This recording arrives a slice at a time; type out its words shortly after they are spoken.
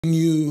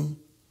you,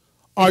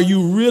 are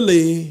you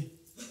really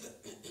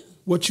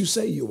what you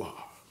say you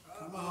are?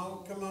 Come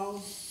on, come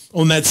on.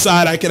 On that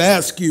side, I could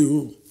ask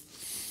you,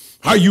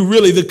 are you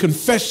really the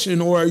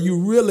confession, or are you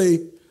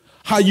really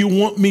how you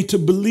want me to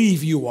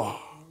believe you are?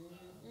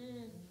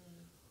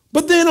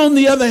 But then on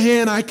the other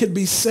hand, I could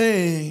be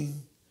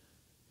saying,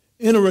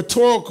 in a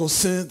rhetorical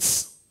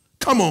sense,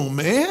 come on,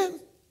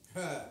 man.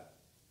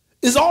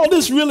 Is all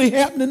this really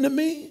happening to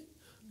me?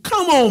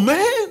 Come on,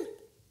 man.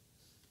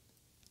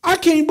 I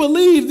can't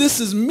believe this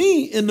is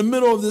me in the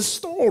middle of this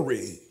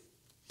story.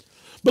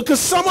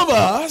 Because some of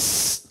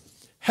us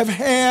have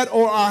had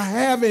or are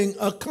having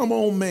a come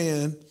on,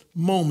 man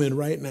moment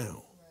right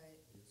now.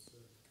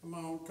 Come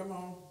on, come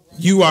on.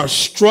 You are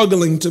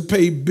struggling to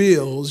pay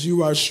bills.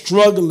 You are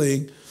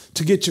struggling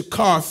to get your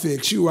car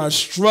fixed. You are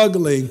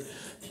struggling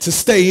to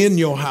stay in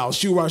your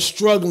house. You are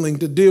struggling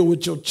to deal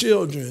with your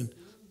children.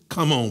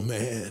 Come on,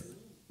 man.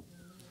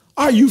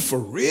 Are you for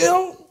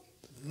real?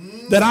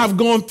 That I've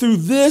gone through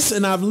this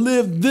and I've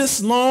lived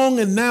this long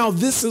and now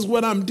this is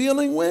what I'm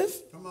dealing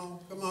with? Come on,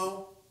 come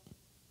on.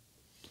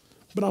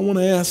 But I want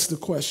to ask the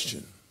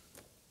question,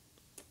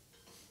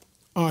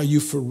 are you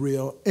for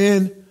real?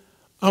 And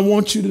I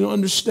want you to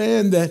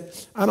understand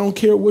that I don't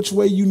care which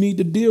way you need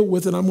to deal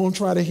with it. I'm going to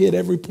try to hit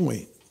every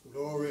point.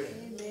 Glory.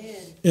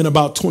 In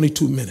about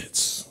 22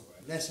 minutes.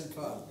 Lesson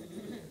 5.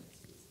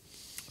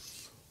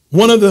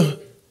 One of the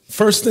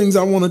first things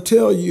I want to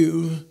tell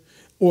you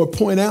or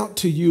point out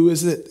to you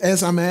is that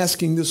as I'm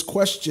asking this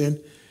question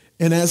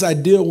and as I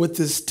deal with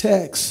this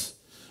text,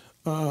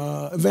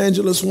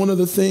 evangelist, one of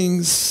the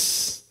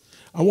things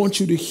I want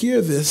you to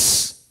hear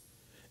this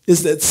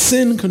is that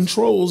sin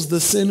controls the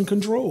sin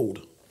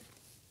controlled.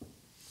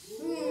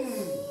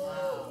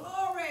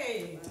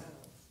 Glory.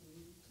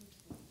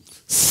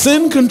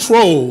 Sin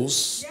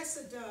controls Yes,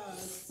 it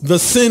does. the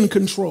sin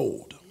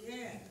controlled.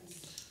 Yes.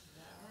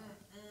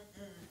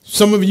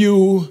 Some of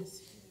you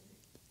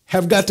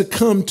have got to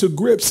come to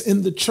grips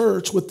in the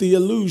church with the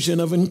illusion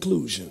of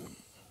inclusion.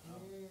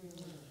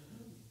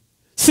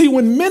 See,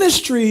 when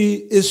ministry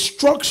is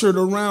structured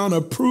around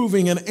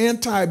approving an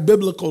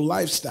anti-biblical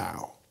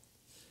lifestyle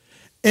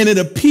and it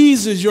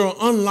appeases your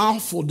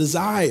unlawful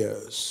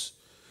desires,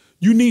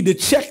 you need to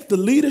check the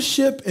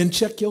leadership and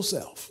check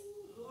yourself.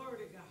 Glory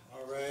to God.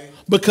 All right.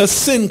 Because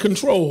sin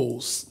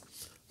controls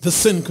the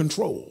sin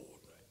controlled.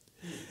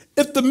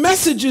 If the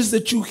messages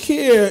that you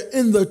hear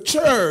in the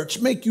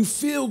church make you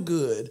feel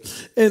good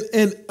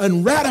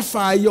and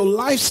ratify your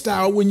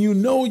lifestyle when you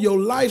know your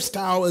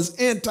lifestyle is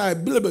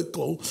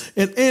anti-biblical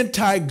and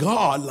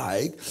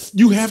anti-God-like,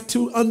 you have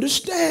to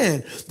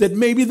understand that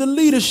maybe the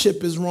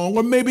leadership is wrong,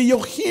 or maybe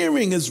your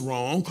hearing is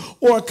wrong,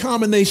 or a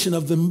combination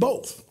of them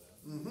both.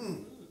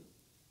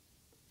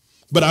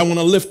 But I want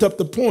to lift up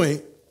the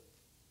point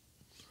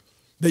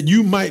that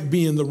you might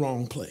be in the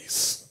wrong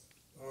place.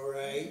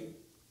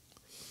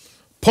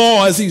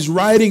 Paul, as he's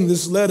writing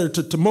this letter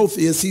to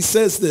Timotheus, he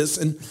says this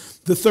in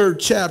the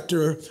 3rd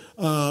chapter,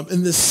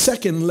 in this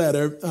second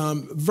letter,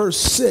 verse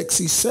 6,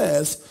 he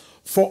says,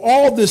 "For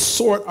all this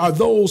sort are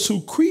those who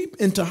creep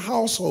into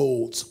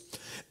households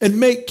and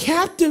make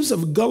captives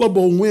of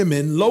gullible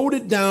women,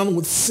 loaded down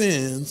with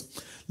sins,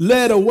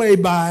 led away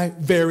by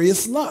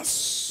various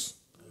lusts,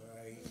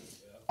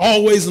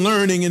 always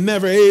learning and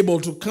never able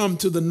to come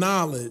to the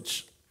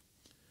knowledge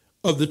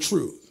of the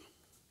truth."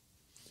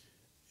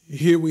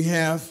 Here we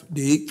have,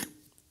 Deke,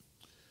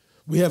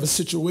 we have a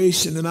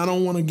situation, and I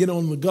don't want to get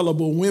on the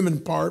gullible women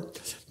part,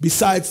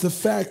 besides the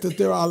fact that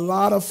there are a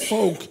lot of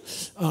folk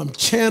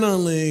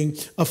channeling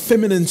a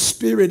feminine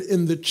spirit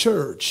in the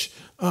church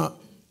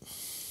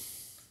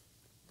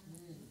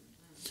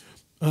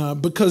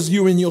because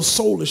you're in your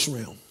soulish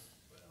realm.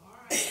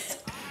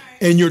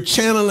 And you're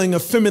channeling a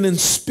feminine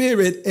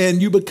spirit,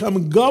 and you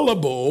become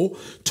gullible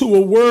to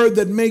a word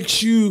that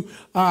makes you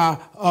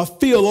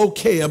feel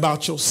okay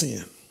about your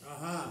sin.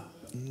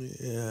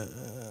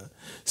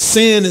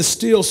 Sin is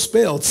still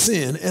spelled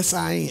sin,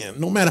 S-I-N.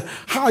 No matter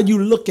how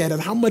you look at it,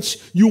 how much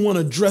you want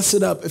to dress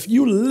it up, if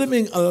you're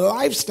living a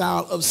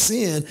lifestyle of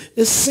sin,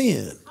 it's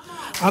sin.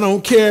 I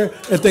don't care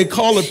if they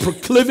call it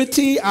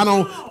proclivity. I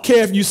don't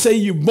care if you say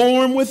you're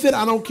born with it.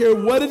 I don't care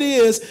what it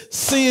is.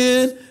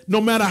 Sin,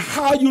 no matter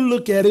how you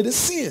look at it, is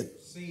sin.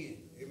 Sin.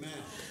 Amen.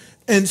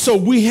 And so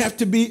we have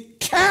to be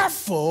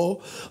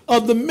careful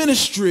of the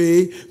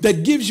ministry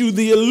that gives you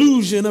the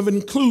illusion of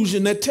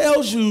inclusion, that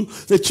tells you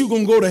that you're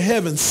going to go to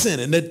heaven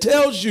sinning, that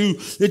tells you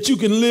that you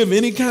can live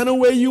any kind of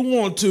way you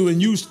want to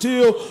and you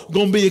still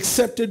going to be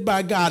accepted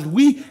by God.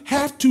 We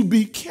have to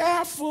be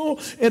careful,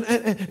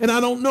 and I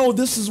don't know,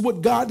 this is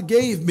what God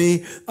gave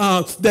me,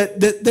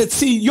 that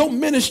see, your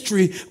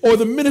ministry or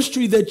the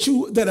ministry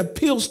that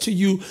appeals to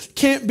you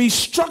can't be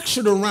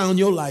structured around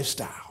your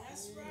lifestyle.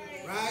 That's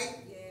right. Right?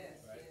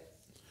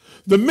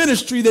 The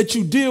ministry that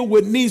you deal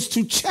with needs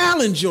to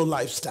challenge your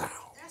lifestyle.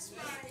 That's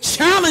right.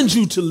 Challenge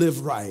you to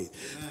live right.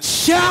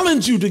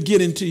 Challenge you to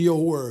get into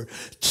your word.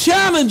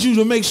 Challenge you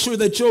to make sure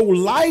that your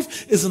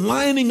life is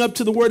lining up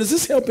to the word. Is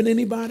this helping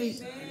anybody?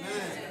 Amen.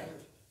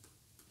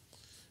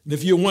 And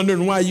if you're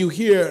wondering why you're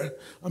here,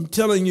 I'm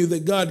telling you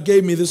that God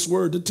gave me this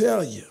word to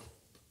tell you.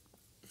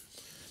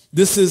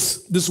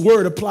 This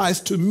word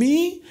applies to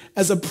me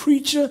as a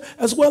preacher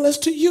as well as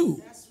to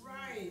you. That's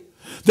right.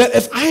 That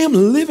if I am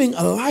living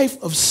a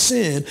life of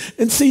sin,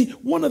 and see,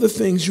 one of the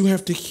things you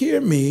have to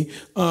hear me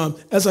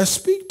as I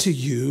speak to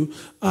you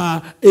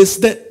is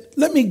that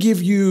let me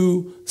give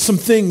you some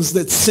things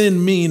that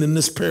sin mean in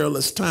this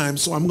perilous time.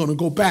 So I'm going to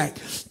go back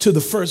to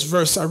the first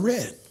verse I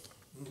read.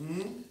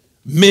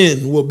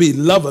 Men will be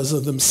lovers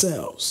of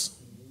themselves,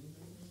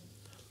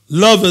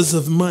 lovers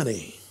of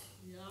money,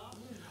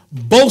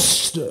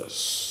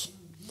 boasters,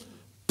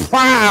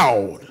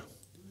 proud,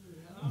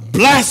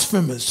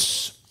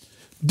 blasphemous,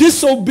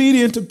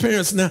 disobedient to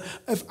parents. Now,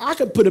 if I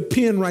could put a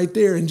pin right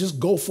there and just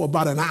go for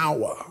about an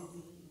hour,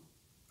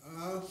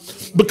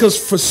 because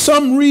for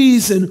some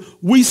reason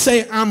we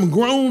say I'm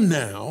grown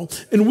now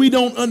and we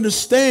don't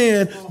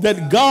understand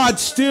that God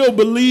still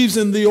believes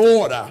in the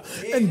order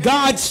and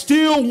God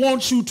still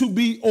wants you to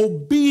be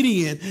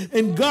obedient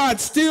and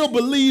God still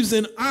believes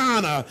in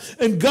honor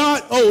and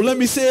God, let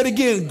me say it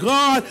again,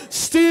 God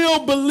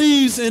still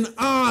believes in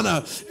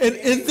honor. And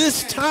in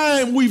this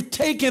time we've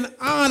taken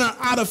honor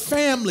out of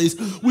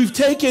families. We've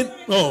taken,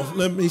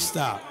 let me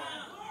stop.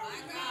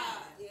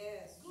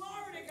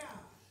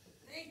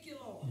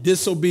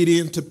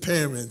 Disobedient to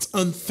parents,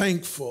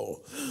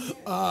 unthankful.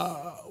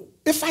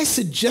 If I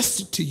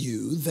suggested to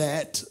you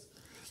that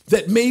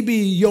maybe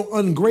your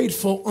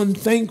ungrateful,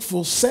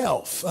 unthankful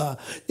self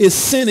is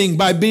sinning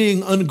by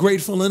being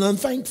ungrateful and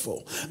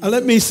unthankful.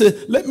 Let me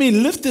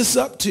lift this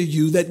up to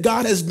you that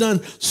God has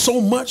done so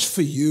much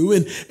for you.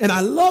 And I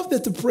love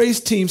that the praise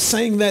team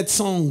sang that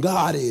song,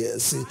 God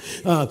Is.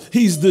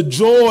 He's the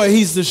joy,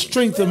 he's the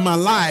strength of my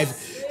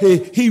life.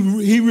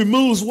 He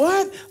removes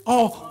what?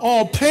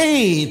 All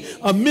pain,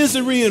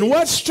 misery, and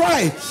what?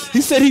 Strife. He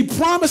said he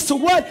promised to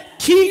what?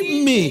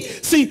 Keep me.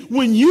 See,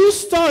 when you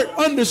start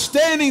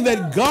understanding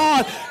that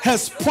God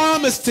has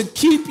promised to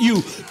keep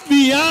you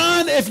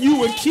beyond if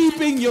you were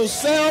keeping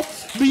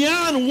yourself,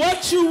 beyond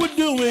what you were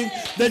doing,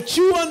 that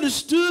you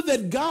understood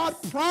that God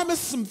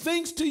promised some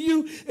things to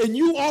you and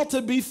you ought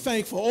to be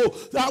thankful.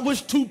 I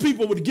wish two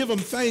people would give him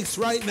thanks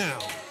right now.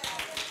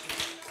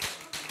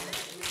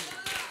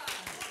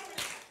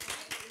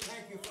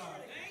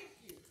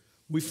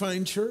 We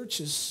find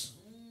churches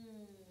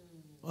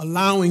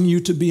allowing you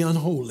to be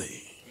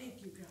unholy,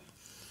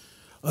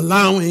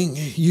 allowing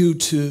you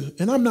to,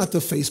 and I'm not the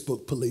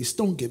Facebook police,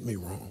 don't get me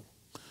wrong.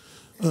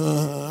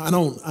 I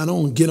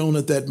don't get on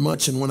it that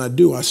much, and when I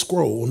do, I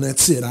scroll, and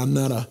that's it.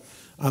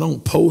 I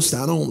don't post,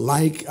 I don't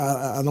like,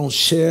 I don't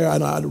share,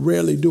 I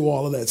rarely do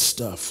all of that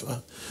stuff.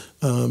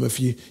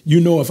 If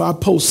if I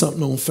post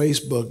something on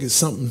Facebook, it's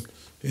something,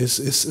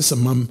 it's a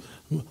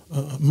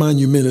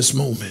monumentous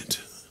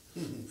moment.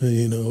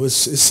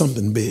 It's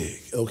something big,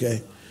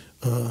 okay?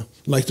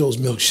 Like those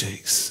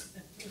milkshakes.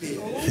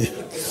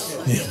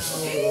 Yeah.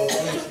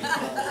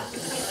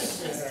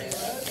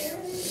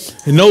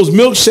 And those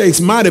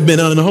milkshakes might have been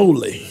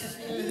unholy.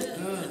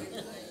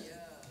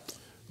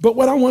 But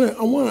what I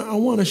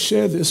want to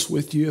share this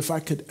with you, if I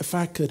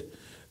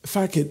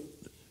could,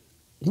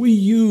 we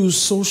use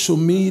social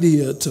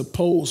media to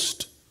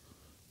post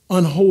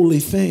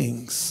unholy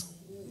things.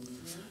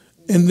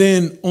 And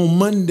then on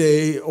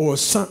Monday on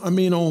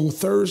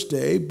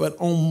Thursday, but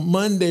on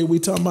Monday, we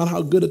talk about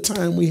how good a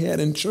time we had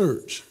in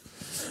church.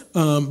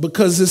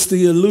 Because it's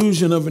the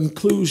illusion of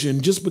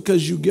inclusion. Just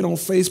because you get on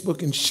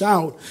Facebook and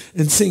shout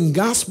and sing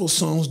gospel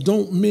songs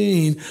don't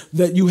mean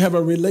that you have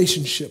a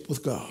relationship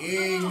with God.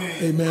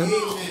 Amen.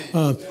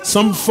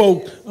 Some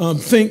folk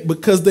think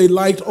because they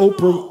liked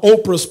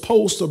Oprah's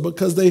post or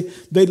because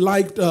they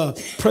liked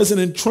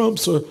President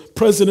Trump's or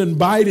President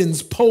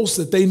Biden's post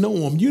that they know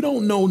him. You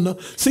don't know. No.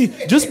 See,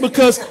 just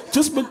because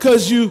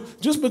you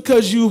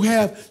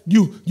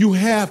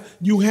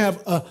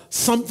have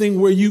something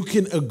where you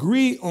can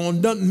agree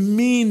on doesn't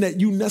mean that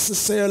you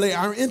necessarily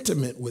are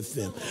intimate with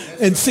them.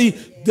 And see,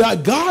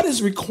 God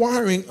is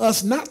requiring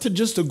us not to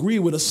just agree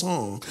with a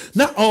song.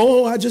 Not,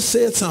 I just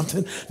said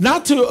something.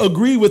 Not to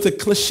agree with a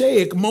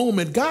clichéic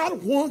moment.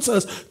 God wants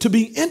us to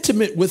be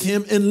intimate with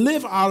him and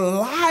live our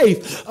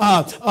life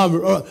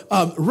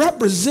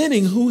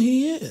representing who he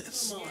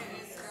is.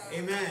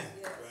 Amen.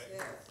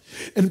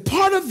 And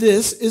part of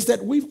this is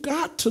that we've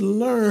got to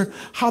learn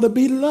how to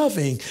be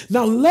loving.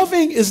 Now,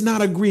 loving is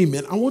not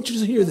agreement. I want you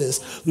to hear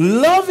this.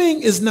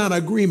 Loving is not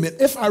agreement.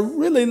 If I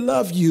really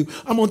love you,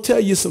 I'm going to tell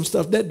you some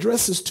stuff. That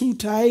dress is too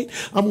tight.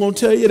 I'm going to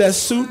tell you that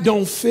suit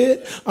don't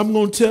fit. I'm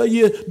going to tell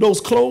you those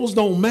clothes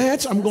don't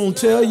match. I'm going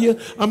to tell you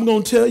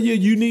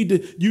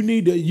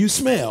you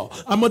smell.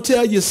 I'm going to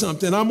tell you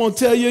something. I'm going to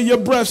tell you your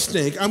breath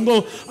stink. I'm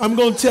going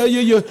to tell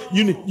you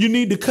you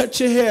need to cut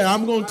your hair.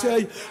 I'm going to tell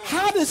you.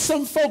 How did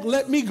some folk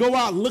let me go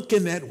start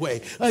looking that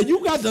way.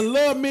 You got to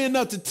love me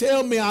enough to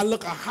tell me I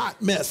look a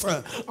hot mess.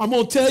 I'm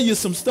going to tell you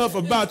some stuff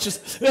about you.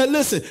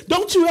 Listen,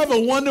 don't you ever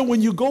wonder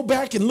when you go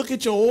back and look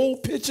at your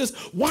old pictures,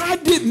 why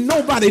didn't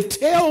nobody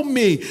tell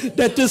me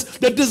that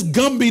this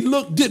Gumby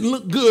look didn't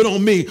look good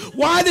on me?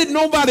 Why did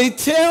nobody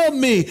tell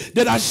me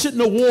that I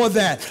shouldn't have wore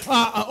that?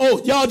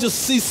 Y'all just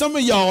see some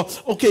of y'all,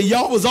 okay,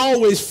 y'all was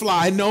always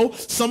fly. No,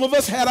 some of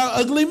us had our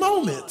ugly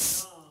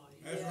moments.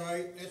 That's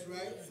right. That's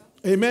right.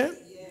 Amen?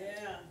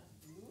 Yeah.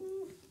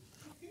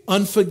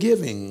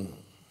 Unforgiving.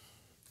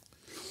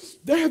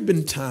 There have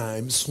been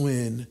times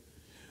when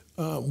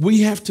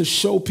we have to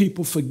show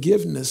people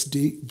forgiveness,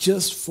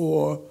 just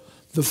for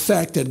the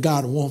fact that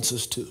God wants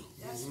us to.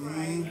 That's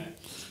right.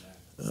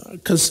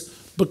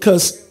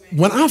 Because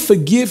when I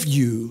forgive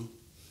you,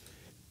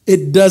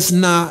 it does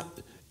not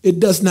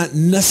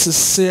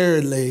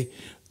necessarily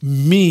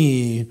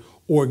mean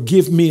or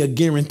give me a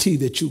guarantee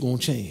that you're going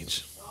to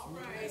change.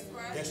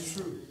 That's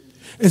true.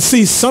 And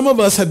see, some of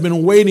us have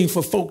been waiting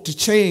for folk to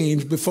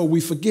change before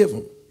we forgive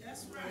them.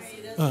 That's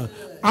right.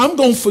 I'm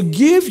going to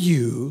forgive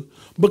you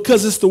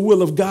because it's the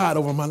will of God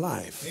over my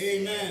life.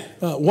 Amen.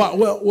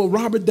 Well,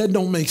 Robert, that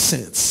don't make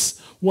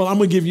sense. Well, I'm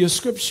going to give you a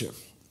scripture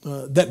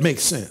that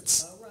makes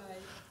sense. All right.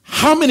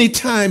 How many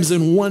times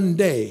in one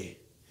day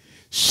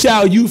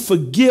shall you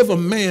forgive a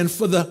man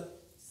for the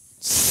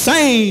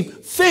same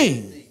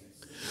thing?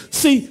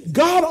 See,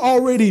 God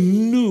already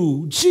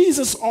knew,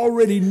 Jesus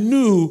already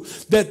knew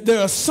that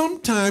there are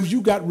sometimes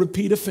you got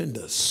repeat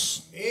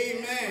offenders.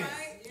 Amen.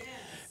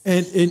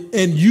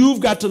 And you've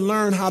got to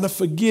learn how to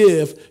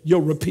forgive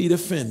your repeat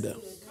offender.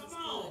 Come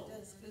on.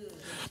 That's good.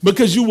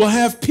 Because you will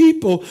have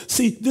people,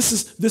 see, this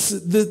is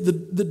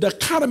the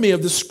dichotomy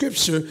of the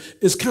scripture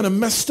is kind of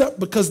messed up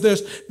because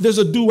there's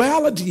a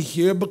duality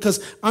here,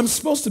 because I'm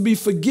supposed to be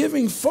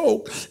forgiving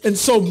folk, and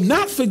so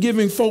not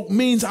forgiving folk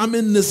means I'm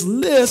in this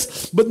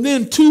list, but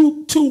then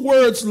two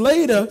words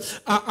later,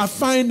 I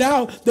find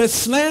out that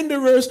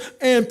slanderers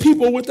and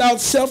people without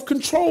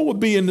self-control will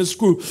be in this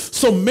group.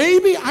 So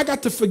maybe I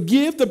got to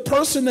forgive the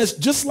person that's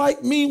just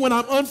like me when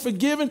I'm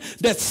unforgiving,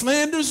 that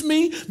slanders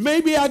me.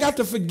 Maybe I got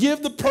to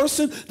forgive the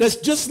person that's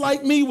just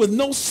like me with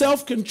no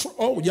self-control.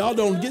 Oh, y'all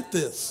don't get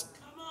this.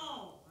 Come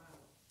on.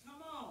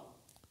 Come on.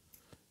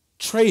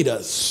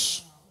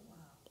 Traitors,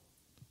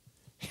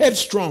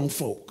 headstrong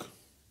folk,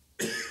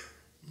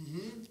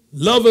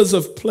 lovers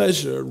of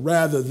pleasure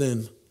rather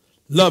than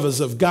lovers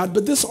of God.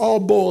 But this all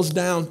boils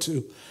down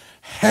to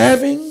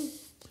having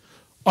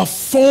a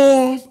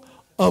form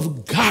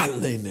of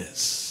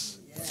godliness.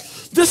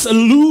 This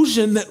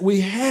illusion that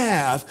we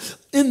have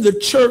in the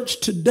church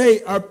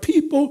today are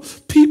people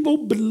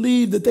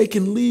believe that they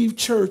can leave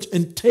church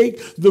and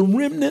take the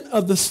remnant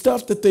of the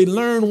stuff that they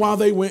learned while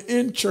they were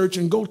in church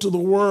and go to the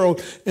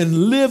world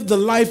and live the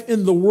life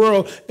in the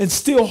world and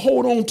still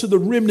hold on to the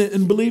remnant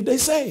and believe they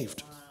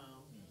saved.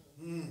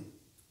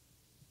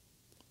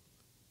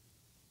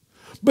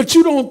 But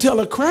you don't tell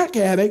a crack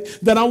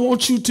addict that I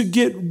want you to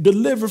get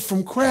delivered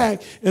from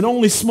crack and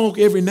only smoke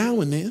every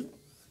now and then.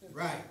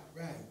 Right.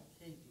 Right.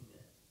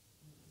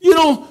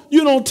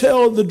 You don't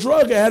tell the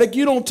drug addict,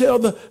 you don't tell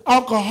the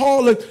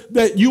alcoholic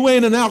that you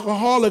ain't an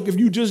alcoholic if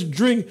you just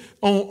drink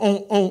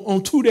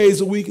on 2 days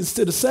a week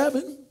instead of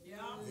 7. Yeah.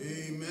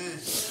 Amen.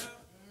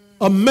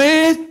 A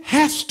man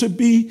has to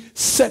be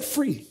set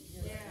free.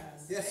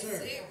 Yes,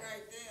 sir.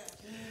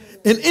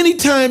 And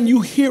anytime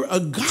you hear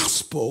a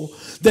gospel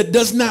that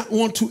does not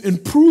want to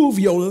improve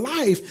your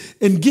life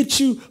and get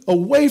you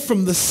away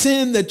from the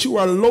sin that you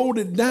are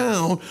loaded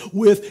down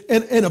with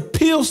and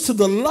appeals to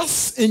the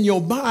lusts in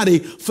your body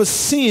for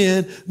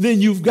sin,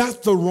 then you've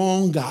got the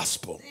wrong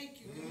gospel.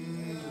 Thank you, God.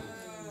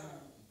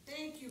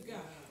 Thank you, God.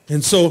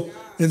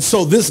 And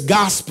so this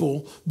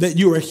gospel that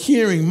you are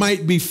hearing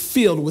might be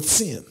filled with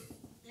sin.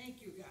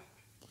 Thank you, God.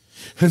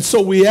 And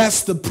so we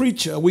ask the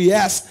preacher, we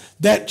ask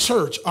that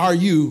church, are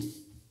you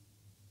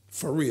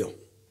for real?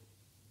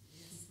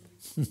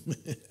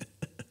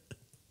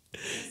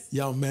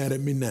 Y'all mad at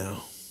me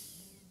now.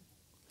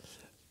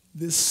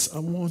 I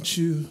want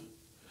you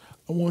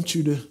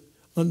to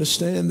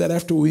understand that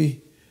after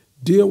we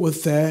deal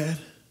with that,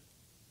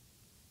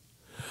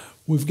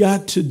 we've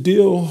got to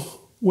deal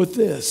with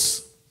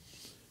this.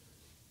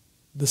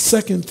 The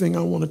second thing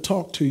I want to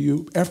talk to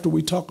you after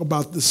we talk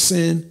about the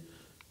sin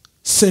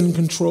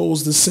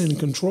controls the sin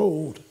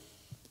controlled.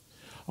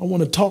 I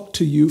want to talk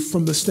to you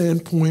from the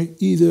standpoint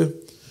either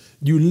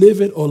you live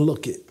it or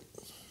look it.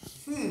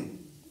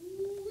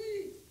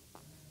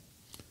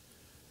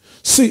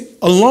 See,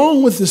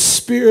 along with the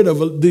spirit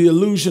of the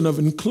illusion of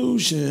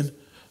inclusion,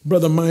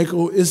 Brother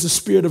Michael, is the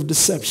spirit of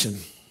deception.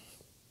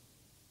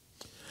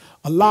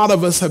 A lot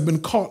of us have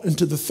been caught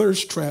into the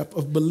thirst trap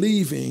of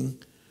believing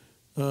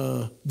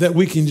that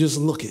we can just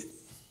look it.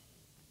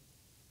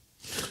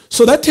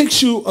 So that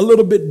takes you a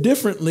little bit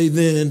differently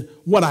than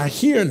what I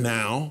hear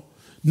now.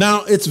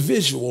 Now it's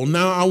visual.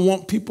 Now I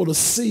want people to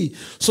see.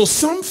 So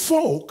some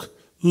folk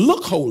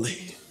look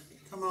holy.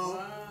 Come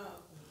on.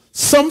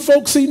 Some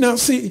folks see,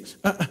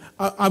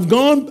 I've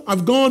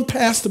gone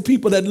past the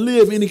people that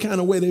live any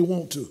kind of way they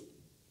want to.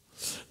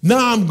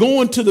 Now I'm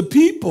going to the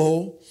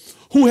people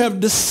who have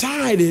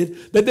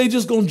decided that they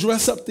just going to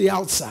dress up the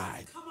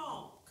outside. Come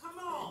on. Come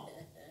on.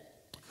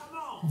 Come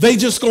on. They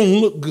just going to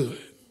look good.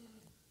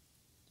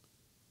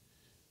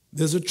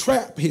 There's a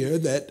trap here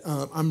that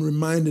I'm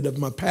reminded of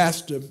my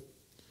pastor.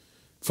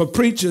 For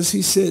preachers,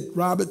 he said,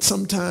 Robert,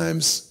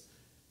 sometimes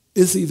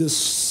it's either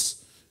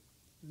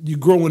you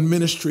grow in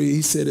ministry,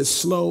 he said, it's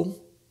slow,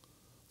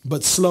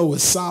 but slow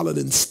is solid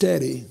and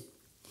steady,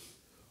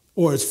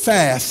 or it's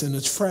fast and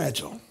it's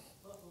fragile.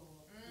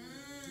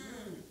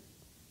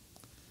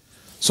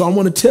 So I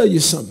want to tell you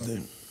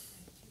something.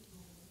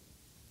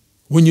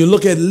 When you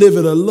look at live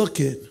it or look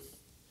it,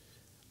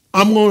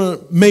 I'm going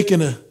to make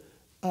an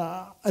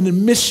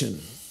admission.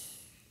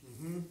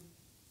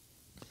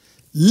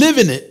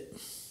 Living it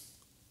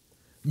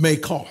may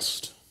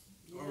cost.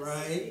 All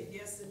right.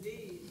 Yes,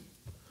 indeed.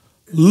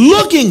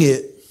 Looking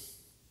it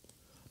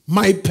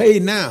might pay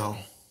now,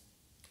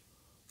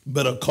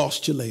 but it'll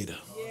cost you later.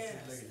 Yes.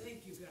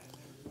 Thank you,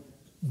 God.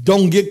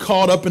 Don't get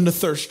caught up in the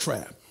thirst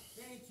trap.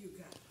 Thank you,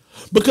 God.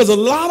 Because a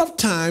lot of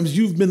times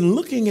you've been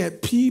looking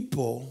at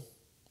people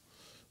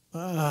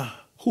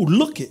who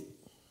look it,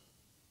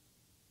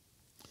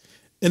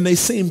 and they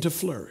seem to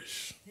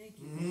flourish. Thank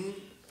you.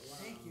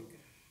 Thank you,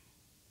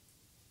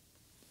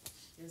 God.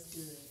 That's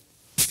good.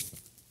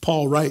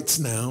 Paul writes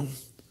now,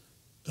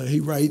 when he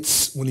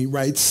writes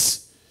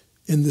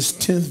in this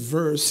 10th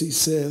verse, he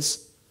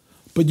says,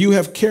 but you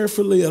have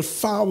carefully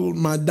followed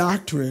my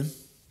doctrine.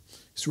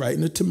 He's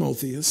writing to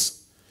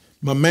Timotheus,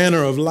 my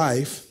manner of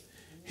life.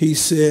 He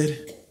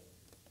said,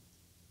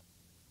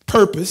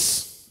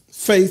 purpose,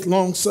 faith,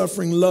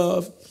 long-suffering,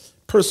 love,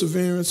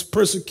 perseverance,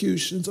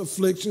 persecutions,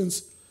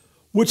 afflictions,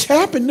 which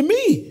happened to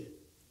me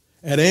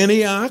at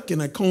Antioch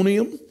and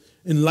Iconium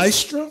and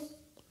Lystra.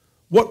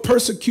 What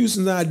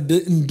persecutions I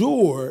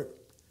endured,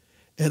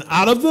 and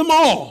out of them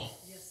all,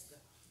 Yes, God.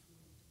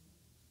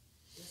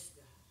 Yes,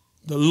 God.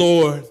 the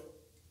Lord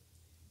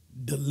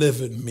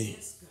delivered me.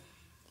 Yes, God.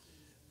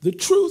 The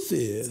truth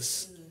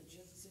is,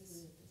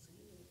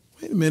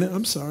 wait a minute,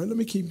 I'm sorry, let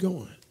me keep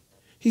going.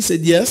 He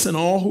said, yes, and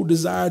all who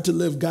desire to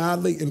live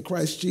godly in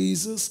Christ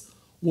Jesus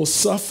will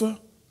suffer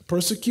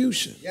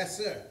persecution. Yes,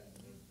 sir.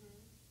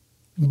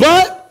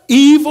 But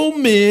evil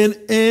men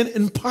and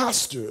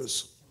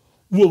impostors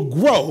will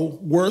grow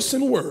worse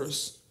and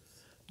worse,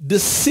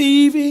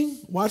 deceiving,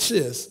 watch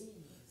this,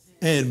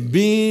 and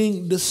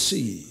being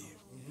deceived.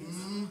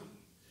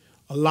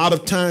 A lot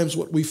of times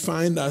what we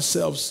find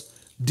ourselves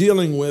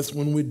dealing with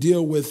when we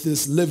deal with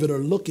this live it or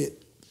look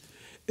it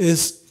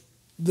is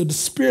the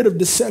spirit of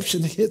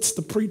deception hits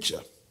the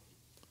preacher.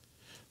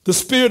 The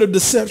spirit of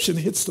deception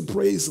hits the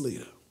praise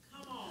leader.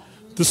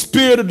 The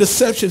spirit of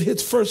deception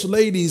hits first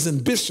ladies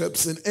and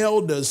bishops and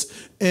elders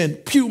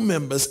and pew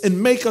members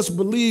and make us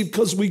believe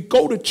because we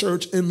go to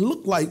church and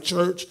look like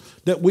church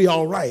that we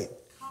all right.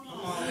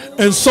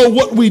 And so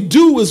what we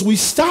do is we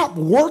stop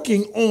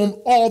working on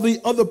all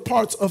the other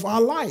parts of our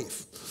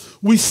life.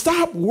 We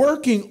stop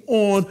working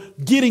on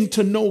getting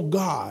to know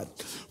God.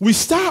 We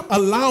stop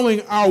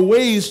allowing our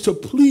ways to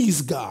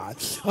please God.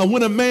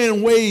 When a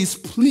man ways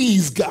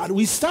please God,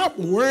 we stop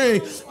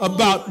worrying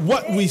about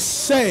what we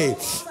say.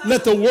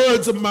 Let the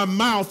words of my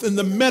mouth and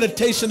the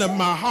meditation of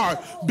my heart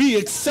be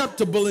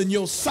acceptable in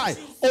your sight.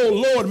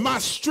 Oh Lord, my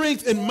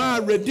strength and my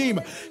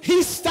redeemer.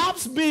 He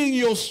stops being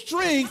your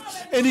strength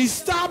and he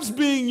stops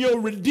being your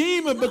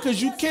redeemer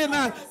because you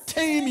cannot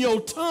tame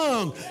your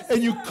tongue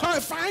and you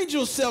can't find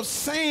yourself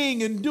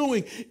saying and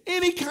doing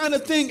any kind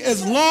of thing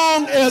as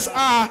long as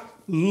I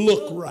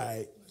look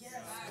right.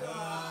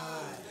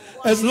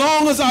 As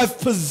long as I've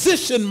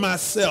positioned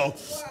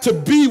myself to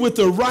be with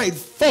the right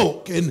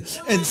folk and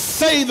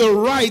say the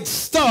right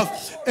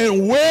stuff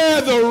and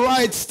wear the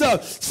right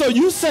stuff. So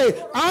you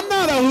say, I'm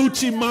not a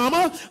hoochie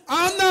mama.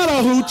 I'm not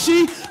a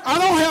hoochie. I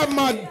don't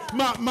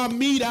have my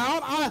meat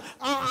out.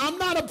 I'm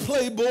not a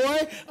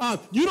playboy.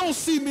 You don't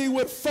see me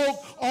with folk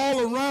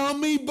all around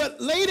me. But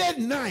late at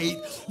night,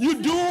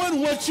 you're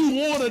doing what you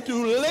want to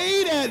do.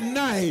 Late at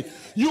night,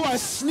 you are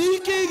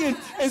sneaking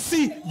and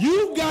see,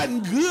 you've gotten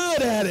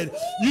good at it.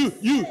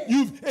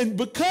 And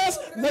because,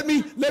 let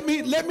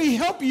me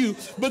help you,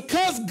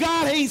 because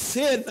God ain't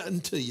said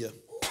nothing to you.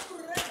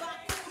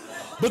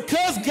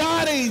 Because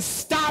God ain't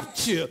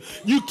stopped you,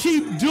 you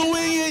keep doing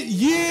it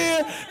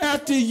year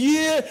after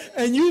year,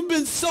 and you've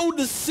been so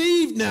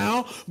deceived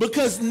now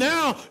because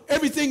now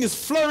everything is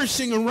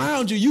flourishing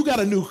around you. You got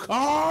a new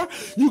car,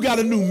 you got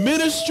a new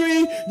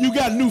ministry, you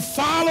got new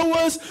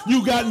followers,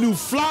 you got new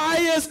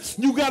flyers,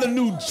 you got a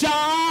new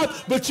job,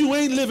 but you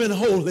ain't living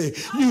holy.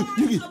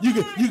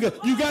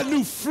 You got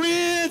new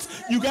friends,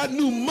 you got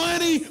new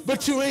money,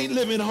 but you ain't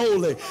living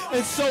holy.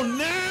 And so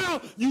now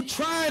you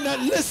trying to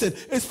listen.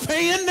 It's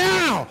paying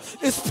now.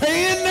 It's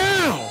paying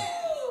now.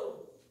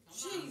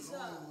 Jesus.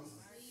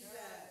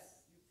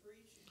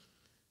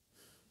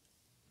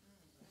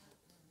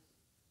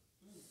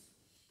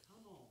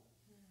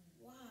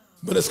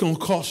 But it's going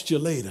to cost you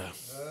later.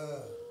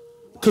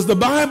 Because the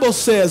Bible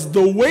says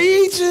the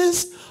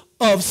wages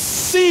of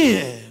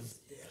sin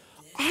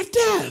are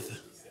death.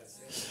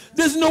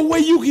 There's no way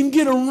you can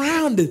get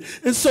around it.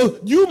 And so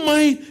you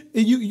might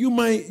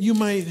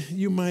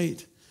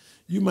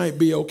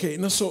be okay.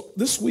 Now, so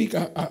this week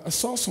I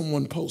saw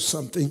someone post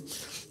something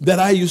that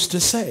I used to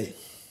say.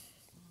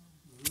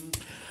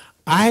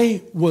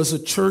 I was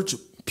a church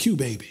pew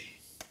baby.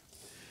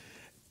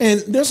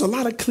 And there's a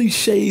lot of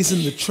cliches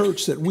in the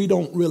church that we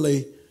don't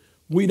really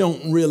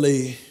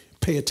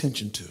pay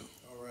attention to.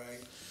 All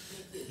right.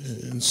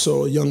 And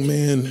so a young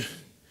man,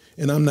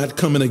 and I'm not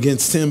coming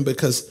against him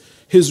because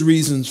his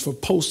reasons for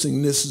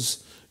posting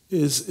this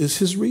is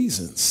his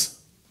reasons.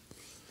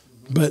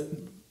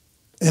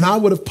 And I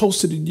would have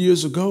posted it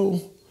years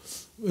ago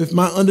if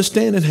my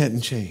understanding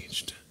hadn't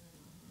changed,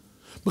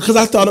 because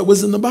I thought it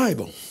was in the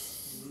Bible.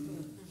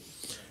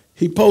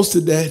 He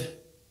posted that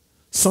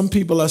some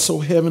people are so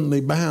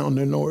heavenly bound,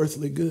 they're no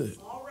earthly good.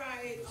 All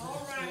right.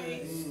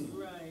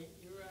 Right.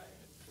 You're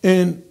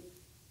right.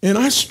 And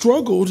I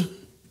struggled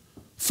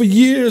for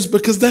years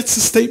because that's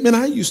the statement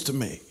I used to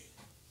make.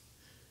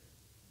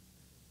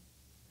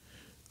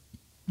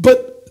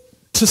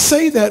 But to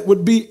say that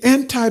would be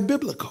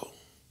anti-biblical.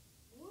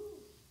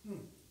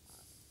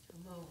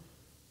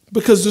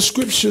 Because the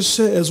scripture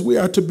says we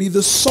are to be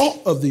the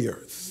salt of the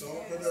earth.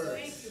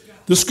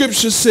 The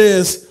scripture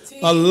says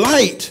a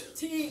light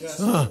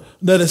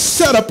that is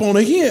set up on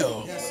a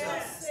hill.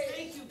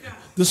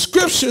 The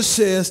scripture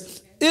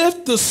says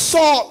if the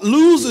salt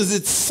loses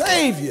its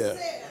savior,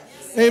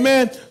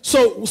 amen,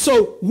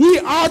 so we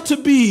are to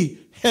be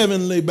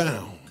heavenly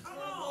bound.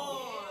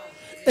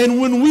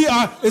 And when we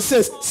are, it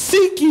says,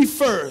 seek ye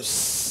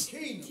first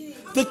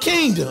the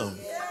kingdom.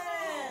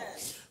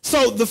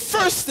 So the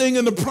first thing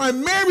and the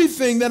primary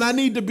thing that I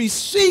need to be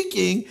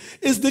seeking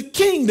is the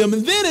kingdom.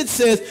 And then it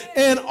says,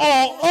 and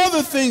all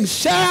other things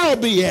shall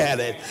be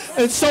added.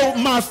 And so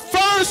my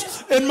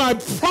first and my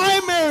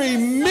primary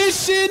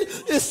mission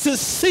is to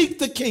seek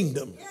the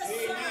kingdom.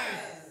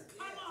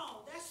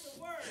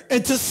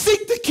 And to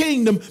seek the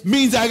kingdom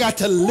means I got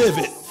to live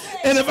it.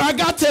 And if I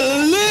got to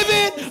live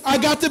it, I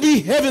got to be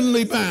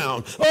heavenly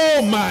bound.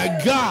 Oh my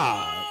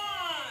God.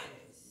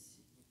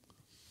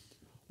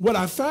 What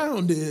I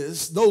found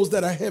is those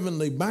that are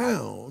heavenly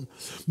bound,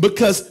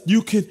 because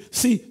you can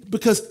see,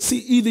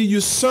 either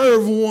you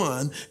serve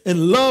one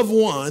and love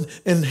one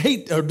and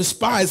hate or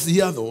despise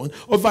the other one,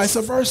 or vice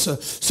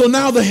versa. So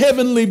now the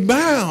heavenly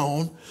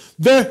bound,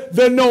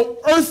 they're no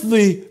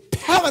earthly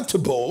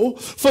palatable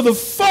for the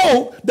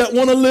folk that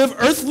want to live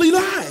earthly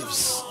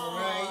lives.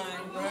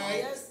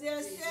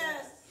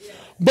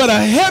 But a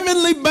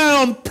heavenly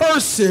bound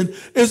person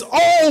is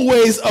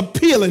always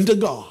appealing to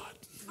God.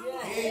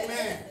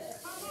 Amen.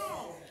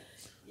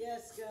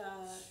 Yes,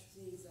 God.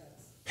 Jesus.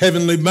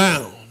 Heavenly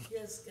bound.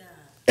 Yes, God.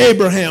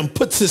 Abraham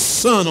puts his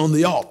son on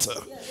the altar.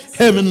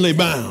 Heavenly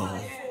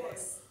bound.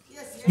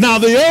 Now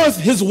the earth,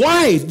 his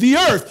wife,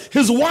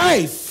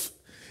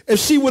 if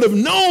she would have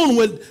known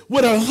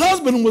what her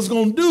husband was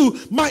going to do,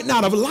 might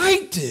not have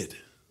liked it.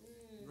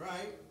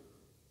 Right.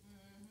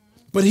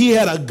 But he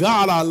had a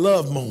God I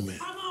love moment.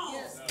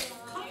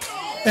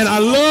 And I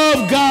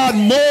love God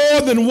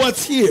more than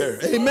what's here.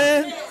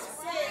 Amen.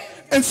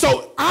 And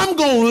so I'm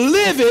going to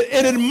live it,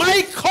 and it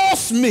might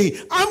cost me.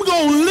 I'm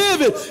going to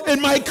live it. It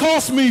might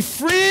cost me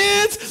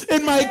friends.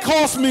 It might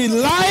cost me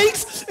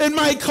likes. It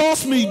might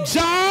cost me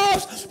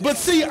jobs. But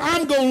see,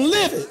 I'm going to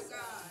live it.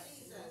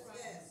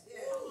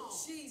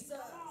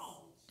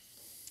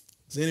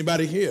 Is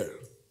anybody here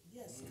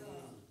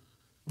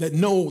that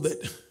know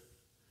that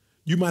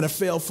you might have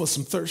fell for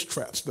some thirst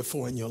traps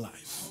before in your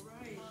life?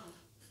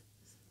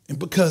 And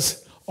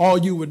because all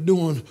you were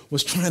doing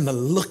was trying to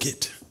look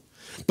it,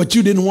 but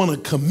you didn't want to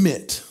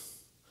commit.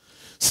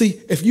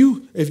 See, if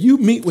you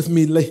meet with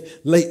me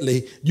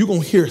lately, you're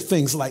going to hear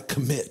things like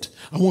commit.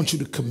 I want you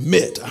to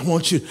commit. I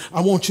want you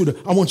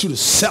to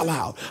sell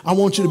out. I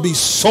want you to be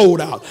sold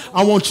out.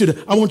 I want you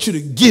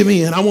to give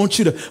in. I want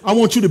you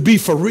to be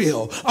for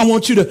real. I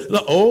want you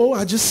to,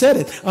 I just said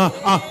it.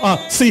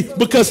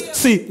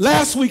 See,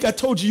 last week I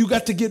told you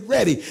got to get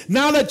ready.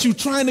 Now that you're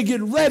trying to get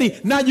ready,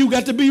 now you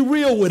got to be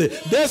real with it.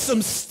 There's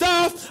some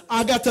stuff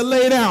I got to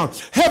lay down.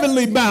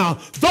 Heavenly bound,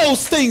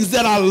 those things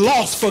that I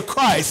lost for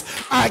Christ,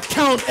 I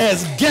count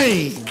as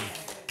gain.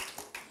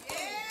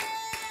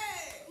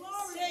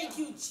 Thank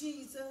you,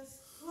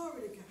 Jesus.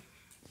 Glory to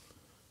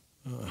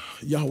God.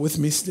 Y'all with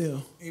me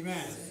still?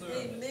 Amen.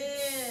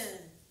 Amen.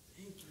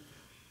 Thank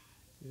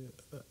you.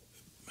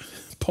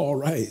 Paul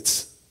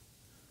writes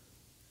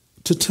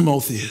to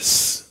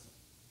Timotheus.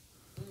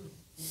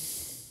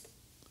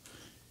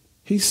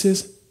 He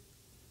says,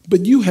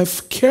 but you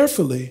have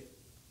carefully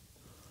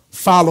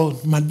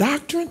followed my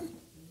doctrine,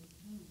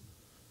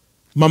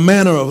 my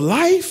manner of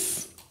life,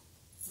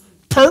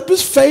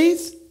 purpose,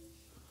 faith,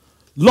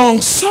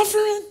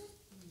 long-suffering,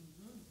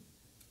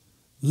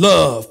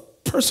 love,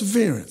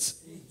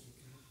 perseverance,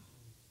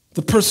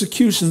 the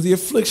persecutions, the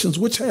afflictions,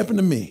 which happened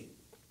to me.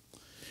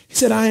 He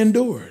said, I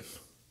endured.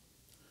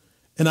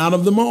 And out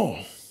of them all,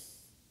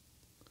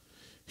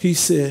 he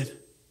said,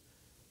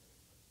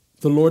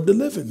 the Lord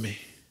delivered me.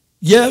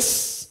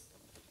 Yes,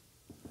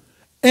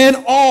 and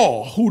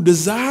all who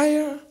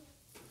desire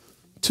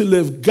to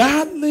live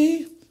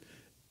godly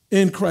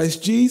in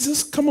Christ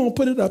Jesus, come on,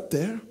 put it up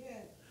there,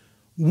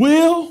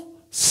 will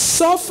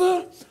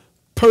suffer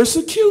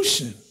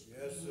persecution.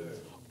 Yes, sir.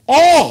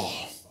 All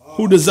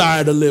who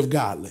desire to live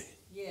godly.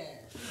 Yes.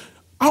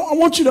 I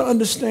want you to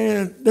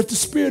understand that the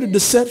spirit of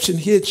deception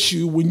hits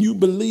you when you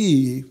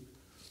believe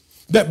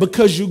that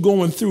because you're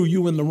going through,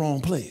 you're in the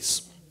wrong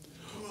place.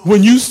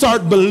 When you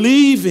start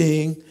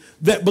believing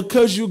that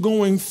because you're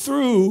going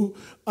through,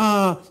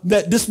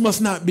 that this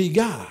must not be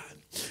God.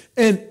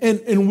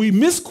 And we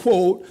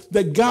misquote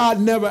that God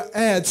never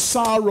adds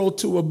sorrow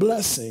to a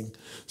blessing.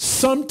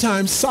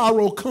 Sometimes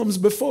sorrow comes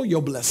before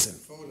your blessing.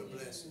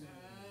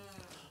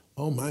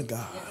 Oh my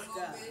God.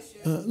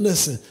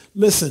 Listen.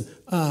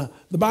 The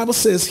Bible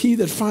says, he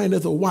that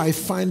findeth a wife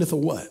findeth a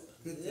what?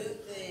 Good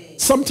thing.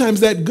 Sometimes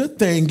that good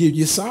thing gives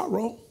you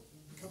sorrow.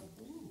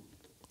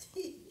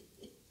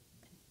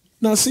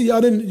 Now, see,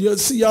 y'all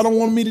don't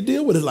want me to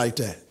deal with it like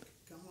that.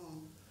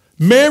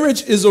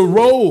 Marriage is a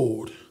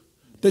road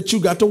that you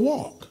got to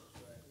walk.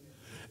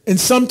 And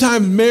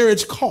sometimes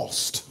marriage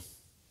costs.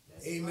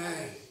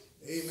 Amen.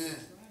 Amen.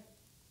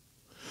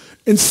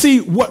 And see,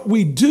 what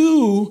we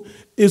do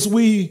is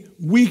we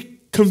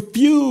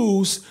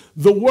confuse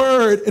the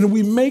word and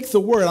we make the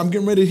word. I'm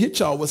getting ready to hit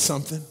y'all with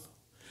something.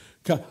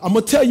 I'm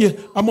gonna tell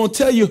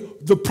you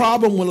the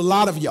problem with a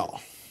lot of y'all.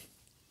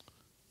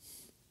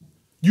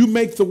 You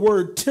make the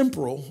word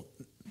temporal,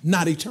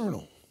 not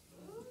eternal.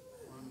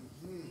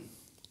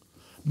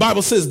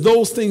 Bible says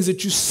those things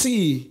that you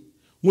see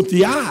with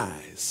the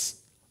eyes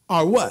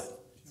are what?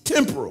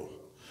 Temporal.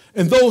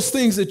 And those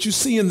things that you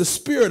see in the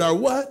spirit are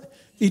what?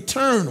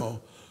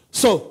 Eternal.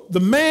 So the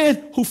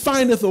man who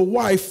findeth a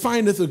wife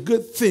findeth a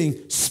good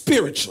thing,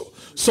 spiritual.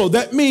 So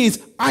that means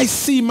I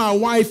see my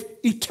wife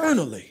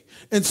eternally.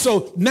 And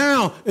so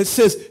now he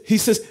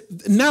says,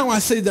 now I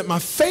say that my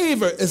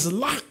favor is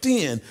locked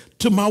in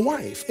to my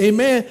wife.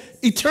 Amen.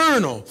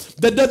 Eternal.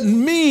 That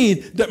doesn't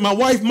mean that my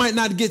wife might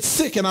not get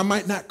sick and I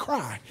might not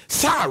cry.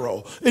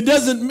 Sorrow. It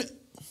doesn't.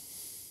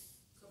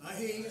 I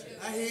hear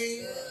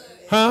you.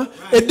 Huh?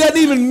 It doesn't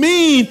even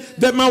mean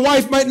that my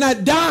wife might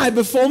not die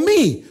before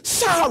me.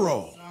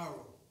 Sorrow.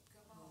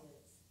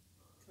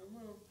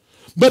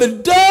 But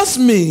it does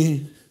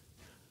mean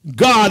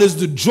God is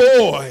the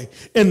joy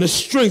and the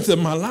strength of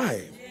my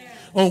life.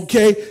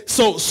 Okay?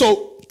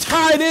 So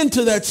tied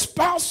into that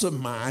spouse of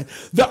mine,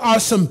 there are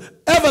some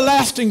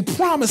everlasting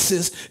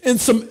promises and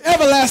some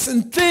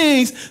everlasting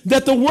things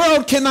that the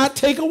world cannot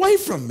take away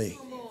from me.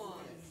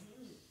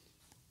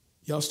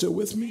 Y'all still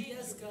with me?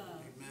 Yes, God.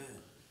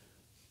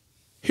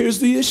 Here's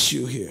the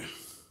issue here.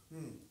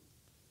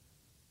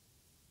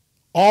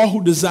 All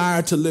who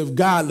desire to live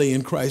godly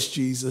in Christ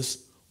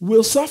Jesus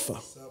will suffer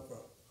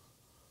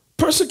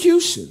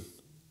persecution.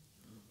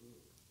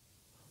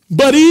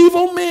 But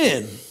evil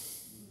men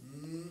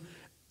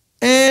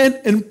and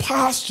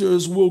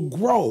impostors will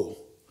grow.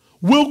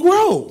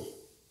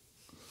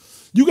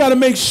 You got to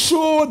make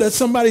sure that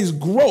somebody's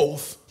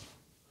growth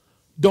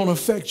don't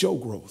affect your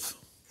growth.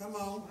 Come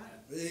on.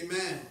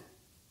 Amen.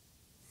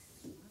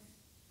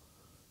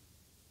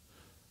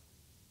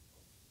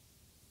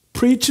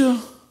 Preacher,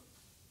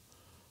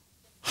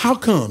 how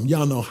come?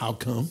 Y'all know how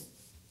come.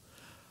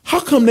 How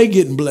come they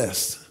getting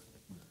blessed?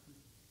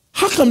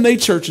 How come they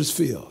church is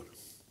filled?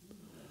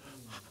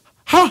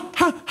 How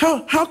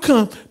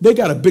come they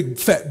got a big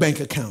fat bank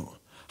account?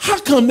 How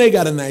come they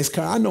got a nice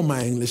car? I know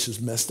my English is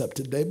messed up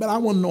today, but I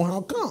want to know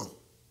how come.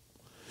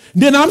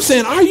 Then I'm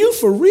saying, are you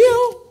for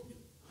real?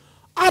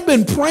 I've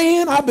been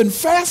praying, I've been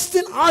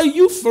fasting. Are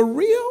you for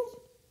real?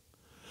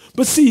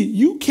 But see,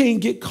 you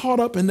can't get caught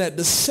up in that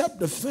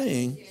deceptive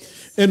thing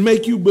and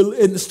make you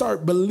and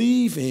start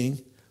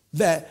believing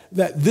that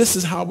this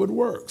is how it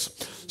works.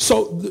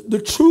 So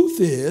the truth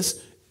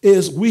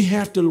is we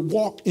have to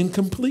walk in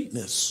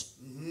completeness.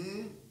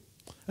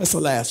 That's the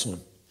last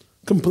one.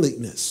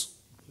 Completeness.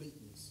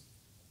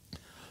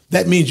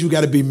 That means you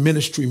got to be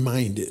ministry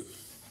minded.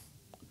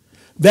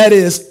 That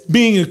is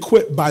being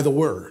equipped by the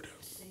word.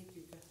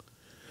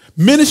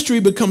 Ministry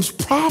becomes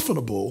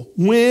profitable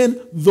when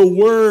the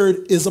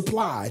word is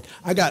applied.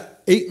 I got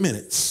 8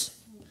 minutes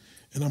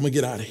and I'm going to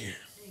get out of here.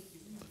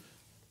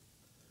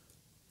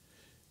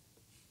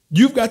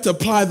 You've got to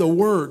apply the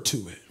word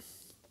to it.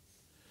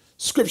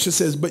 Scripture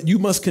says, but you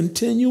must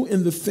continue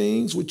in the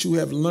things which you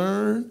have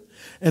learned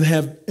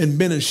and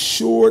been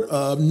assured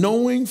of,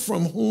 knowing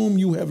from whom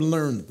you have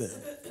learned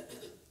them.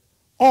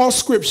 All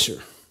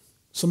scripture,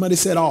 somebody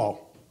said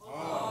all.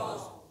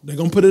 They're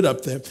going to put it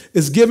up there.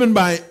 Is given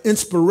by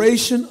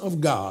inspiration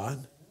of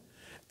God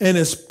and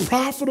is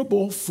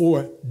profitable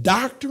for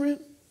doctrine,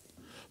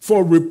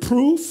 for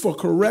reproof, for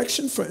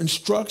correction, for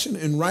instruction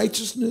in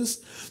righteousness,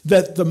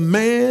 that the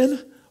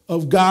man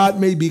of God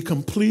may be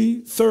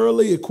complete,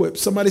 thoroughly equipped.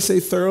 Somebody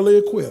say thoroughly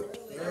equipped.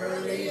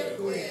 Thoroughly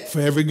equipped. For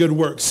every good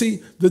work.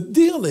 See, the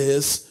deal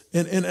is,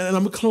 and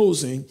I'm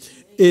closing,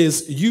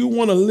 is you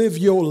want to live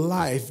your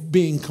life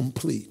being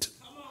complete.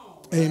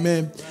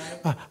 Amen.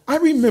 I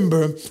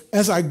remember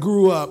as I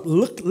grew up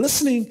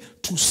listening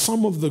to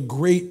some of the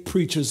great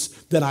preachers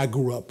that I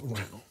grew up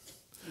around.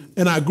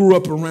 and I grew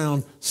up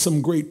around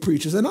some great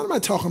preachers. And I'm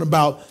not talking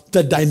about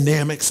the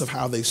dynamics of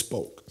how they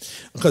spoke.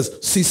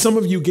 Because, see, some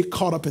of you get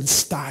caught up in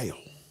style.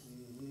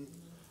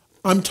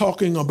 I'm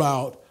talking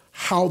about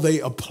how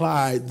they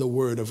applied the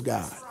word of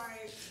God.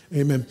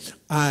 Amen.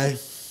 I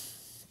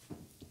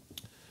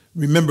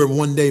remember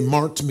one day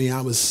marked me. I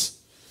was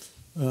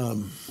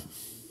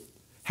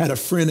had a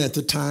friend at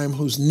the time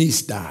whose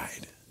niece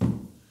died.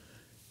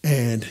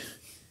 And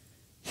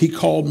he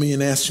called me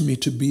and asked me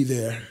to be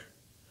there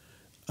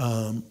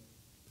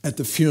at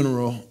the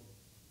funeral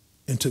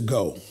and to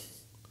go.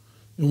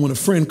 And when a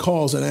friend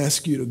calls and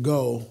asks you to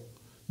go,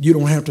 you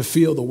don't have to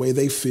feel the way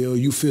they feel.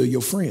 You feel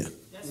your friend.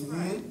 That's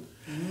right.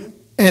 Mm-hmm.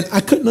 And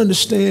I couldn't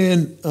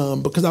understand,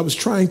 because I was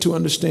trying to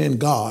understand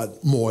God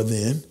more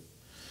then.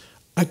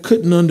 I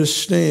couldn't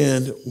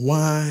understand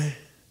why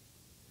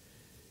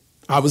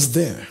I was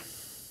there.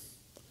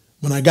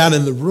 When I got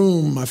in the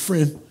room, my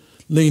friend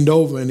leaned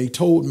over and he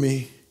told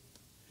me,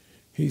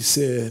 he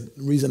said,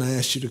 the reason I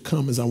asked you to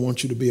come is I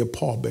want you to be a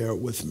pallbearer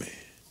with me.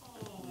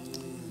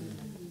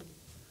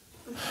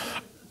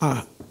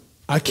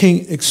 I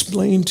can't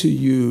explain to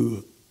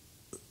you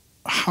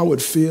how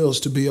it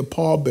feels to be a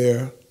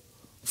pallbearer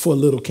for a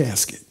little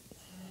casket.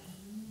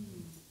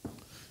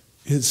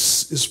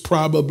 It's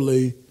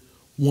probably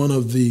one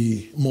of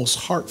the most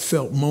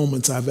heartfelt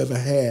moments I've ever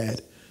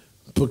had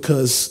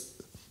because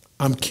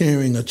I'm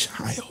carrying a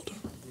child.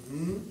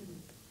 Mm-hmm.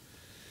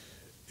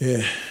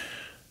 Yeah.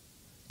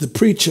 The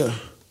preacher,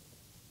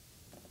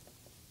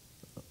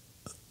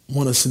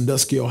 one of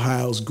Sandusky,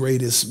 Ohio's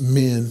greatest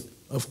men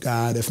of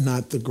God, if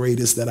not the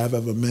greatest that I've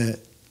ever met,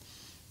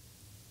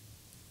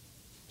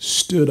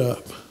 stood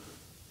up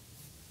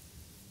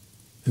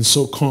and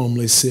so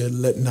calmly said,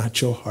 "Let not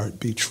your heart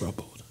be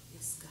troubled."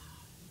 Yes, God.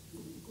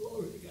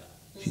 Glory to God.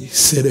 He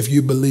said, if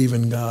you believe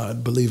in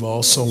God, believe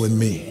also in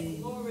me.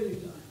 Glory to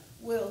God.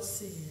 Well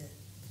said.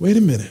 Wait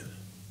a minute.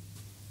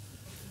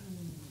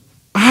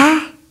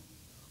 I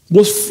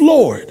was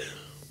floored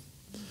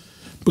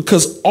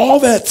because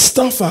all that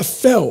stuff I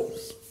felt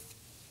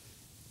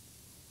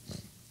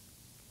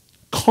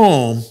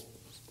calm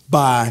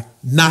by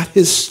not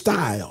his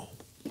style,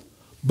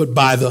 but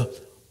by the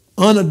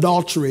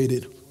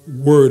unadulterated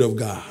word of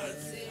God.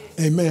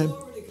 Amen.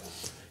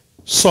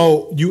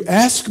 So you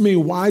ask me,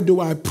 why do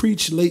I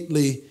preach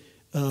lately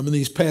in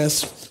these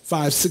past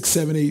 5, 6,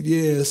 7, 8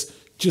 years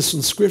just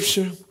in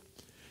scripture?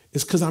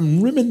 It's because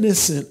I'm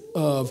reminiscent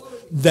of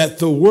that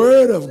the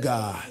word of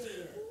God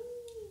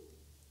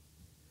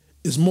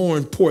is more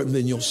important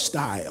than your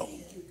style.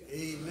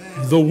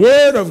 Amen. The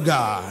word of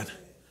God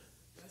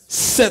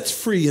sets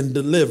free and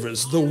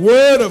delivers. The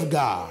word of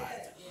God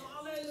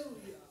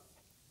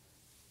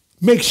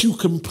makes you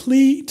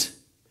complete.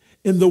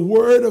 And the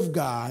word of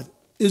God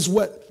is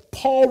what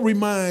Paul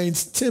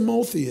reminds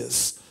Timothy,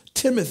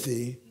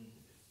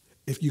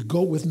 if you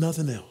go with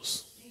nothing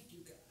else,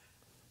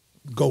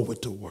 go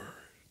with the word.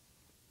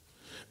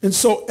 And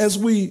so as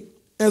we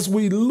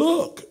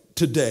look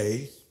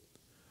today,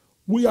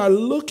 we are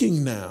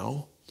looking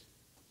now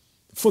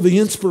for the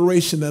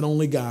inspiration that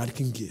only God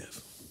can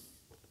give.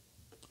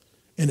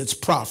 And it's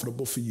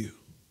profitable for you.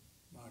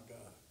 My God.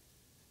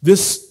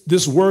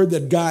 This word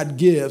that God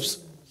gives,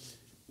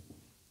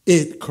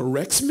 it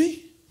corrects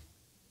me.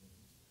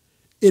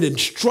 It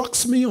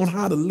instructs me on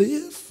how to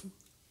live.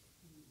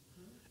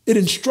 It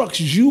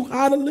instructs you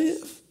how to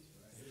live.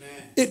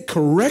 Amen. It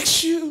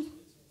corrects you.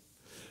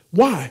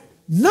 Why?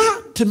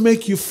 Not to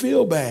make you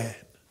feel bad,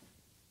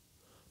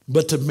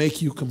 but to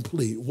make you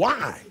complete.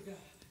 Why?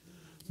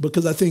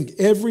 Because I think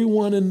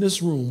everyone in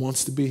this room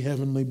wants to be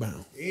heavenly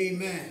bound.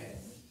 Amen.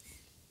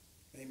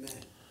 Amen.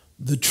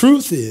 The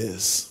truth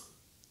is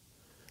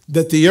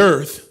that the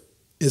earth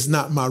is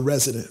not my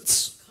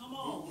residence. Come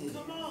on.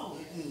 Come on.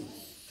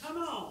 Come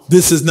on.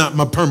 This is not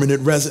my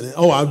permanent residence.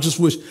 Oh, I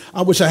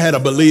wish I had a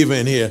believer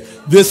in here.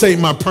 This ain't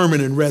my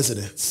permanent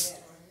residence.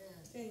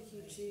 Thank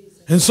you,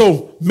 Jesus. And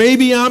so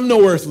maybe I'm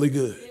no earthly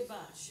good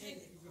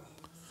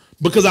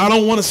because I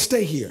don't want to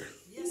stay here.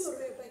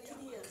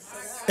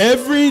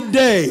 Every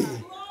day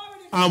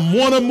I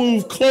want to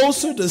move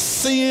closer to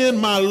seeing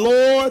my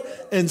Lord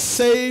and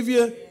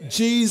Savior,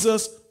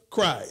 Jesus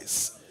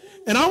Christ.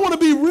 And I want to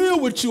be real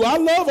with you. I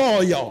love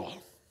all y'all.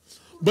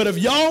 But if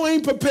y'all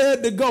ain't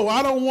prepared to go,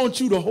 I don't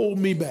want you to hold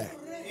me back.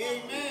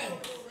 Amen.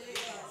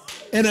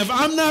 And if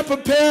I'm not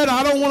prepared,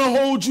 I don't want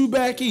to hold you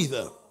back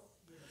either.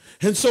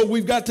 And so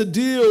we've got to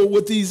deal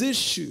with these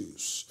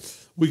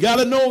issues. We got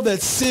to know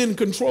that sin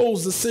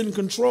controls the sin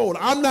controlled.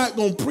 I'm not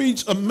going to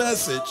preach a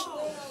message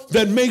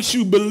that makes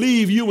you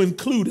believe you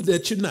included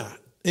that you're not.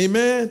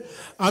 Amen.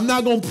 I'm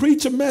not going to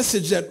preach a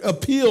message that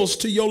appeals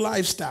to your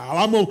lifestyle.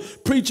 I'm going to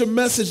preach a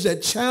message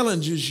that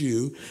challenges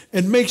you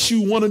and makes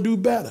you want to do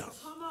better.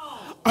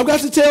 I've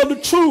got to tell the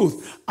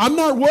truth. I'm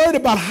not worried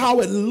about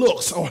how it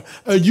looks, or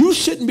you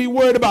shouldn't be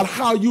worried about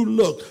how you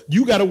look.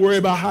 You got to worry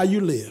about how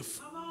you live.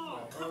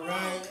 All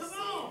right.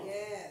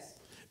 Yes.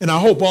 And I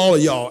hope all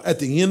of y'all at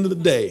the end of the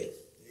day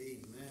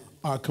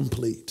are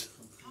complete.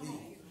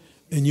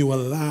 And you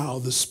allow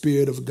the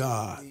Spirit of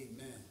God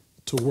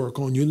to work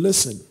on you.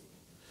 Listen,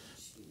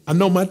 I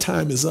know my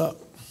time is up.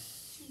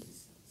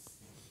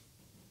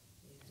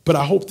 But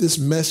I hope this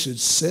message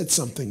said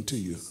something to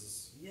you.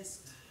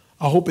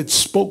 I hope it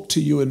spoke to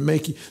you and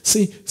make you.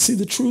 See,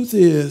 the truth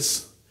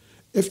is,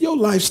 if your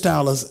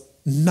lifestyle is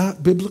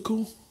not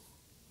biblical,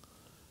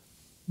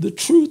 the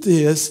truth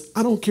is,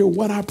 I don't care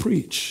what I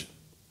preach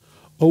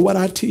or what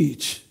I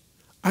teach,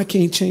 I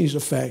can't change the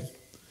fact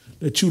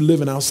that you're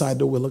living outside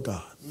the will of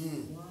God.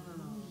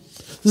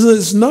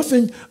 There's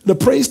nothing, the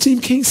praise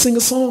team can't sing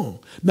a song.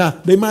 Now,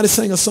 they might have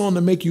sang a song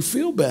to make you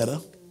feel better,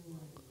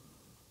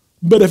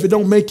 but if it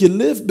don't make you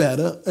live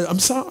better, I'm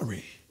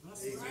sorry.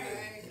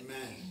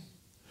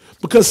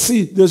 Because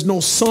see, there's no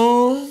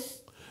song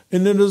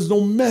and then there's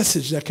no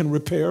message that can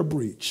repair a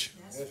breach.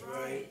 That's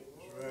right.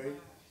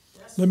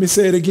 Let me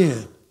say it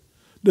again.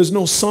 There's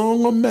no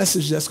song or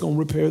message that's going to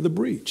repair the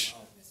breach.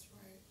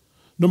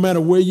 No matter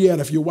where you're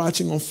at, if you're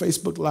watching on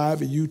Facebook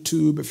Live or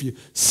YouTube, if you're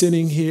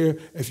sitting here,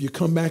 if you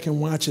come back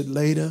and watch it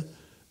later,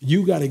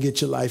 you got to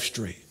get your life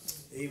straight.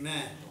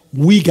 Amen.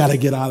 We got to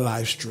get our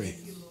life straight.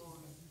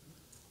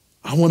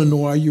 I want to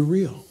know, are you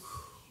real?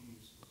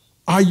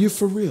 Are you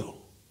for real?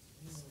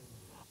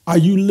 Are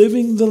you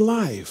living the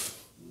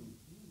life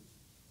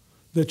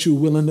that you're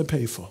willing to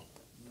pay for?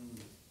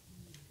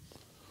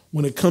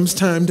 When it comes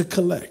time to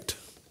collect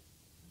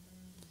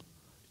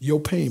your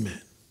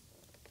payment,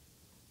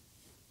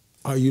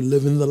 are you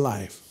living the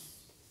life?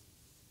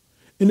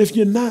 And if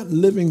you're not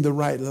living the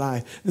right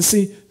life, and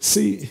see,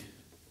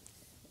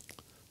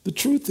 the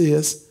truth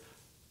is,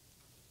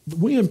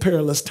 we're in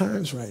perilous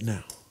times right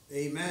now.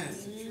 Amen.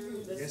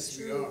 Yes,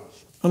 we are.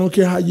 I don't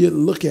care how you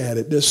look at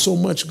it. There's so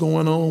much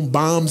going on.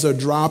 Bombs are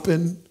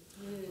dropping.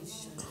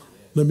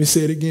 Let me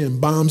say it again.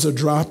 Bombs are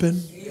dropping.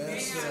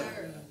 Yes,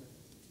 sir.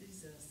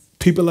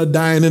 People are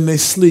dying in their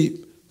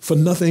sleep for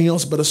nothing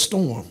else but a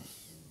storm.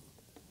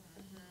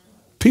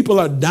 People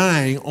are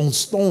dying on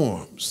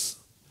storms.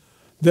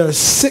 There are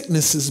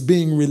sicknesses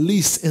being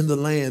released in the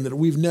land that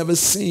we've never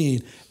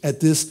seen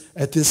at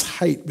this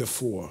height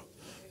before.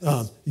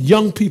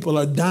 Young people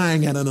are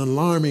dying at an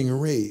alarming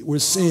rate. We're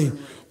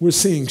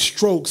seeing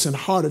strokes and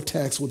heart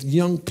attacks with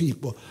young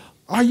people.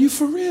 Are you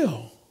for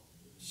real?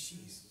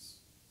 Jesus.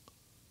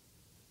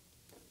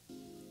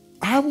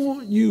 I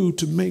want you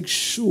to make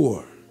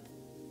sure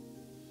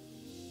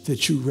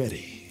that you're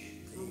ready.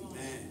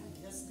 Amen.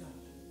 Yes, God.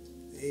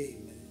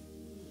 Amen.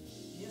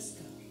 Yes,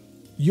 God.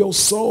 Your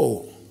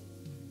soul,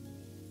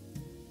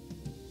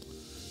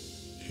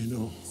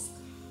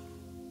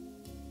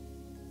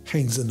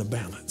 hangs in the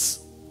balance.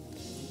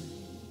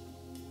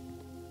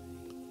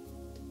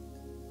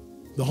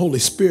 The Holy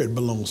Spirit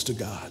belongs to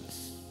God.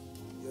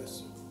 Yes,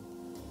 sir.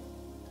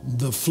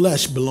 The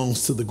flesh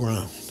belongs to the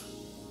ground.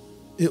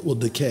 It will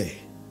decay.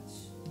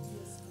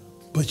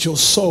 But your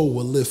soul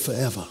will live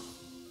forever.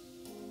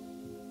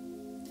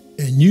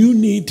 And you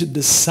need to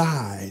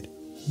decide,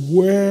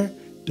 where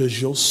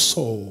does your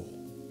soul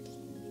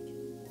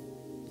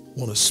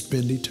want to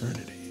spend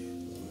eternity?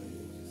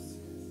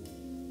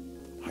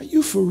 Are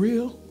you for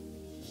real?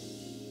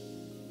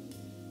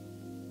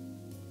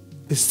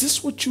 Is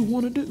this what you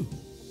want to do?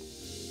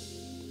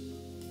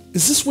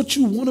 Is this what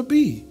you want to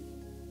be?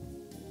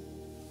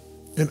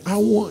 And I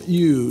want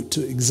you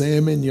to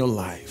examine your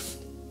life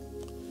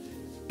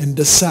and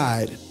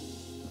decide,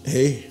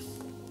 hey,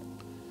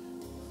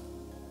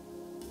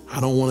 I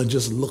don't want to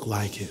just look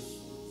like it.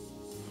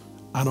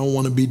 I don't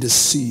want to be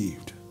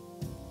deceived.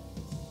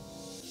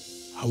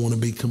 I want to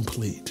be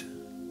complete.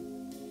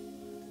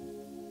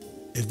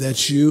 If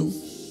that's you,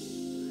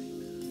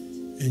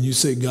 and you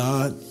say,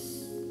 God,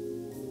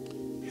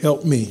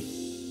 help me.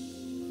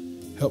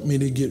 Help me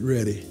to get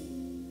ready.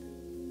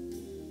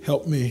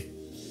 Help me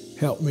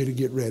to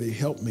get ready.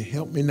 Help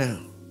me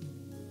now.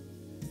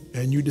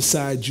 And you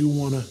decide you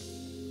want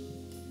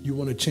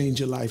to change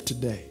your life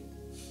today.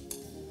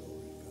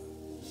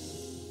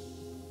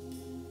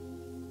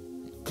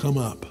 Come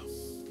up.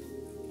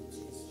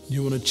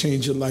 You want to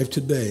change your life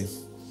today?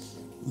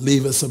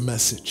 Leave us a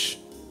message.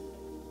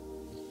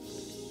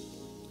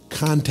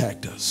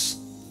 Contact us.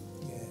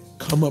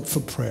 Come up for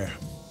prayer.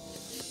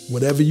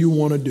 Whatever you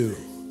want to do,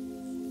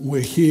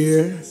 we're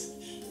here.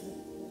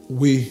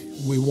 We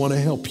want to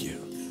help you.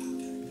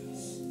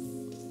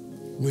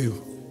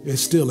 It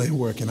still ain't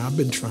working. I've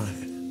been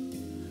trying.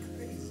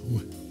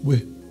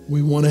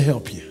 We want to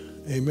help you.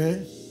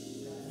 Amen.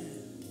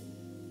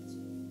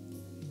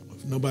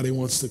 If nobody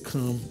wants to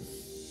come,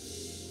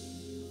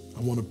 I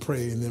want to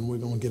pray, and then we're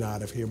going to get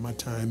out of here. My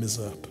time is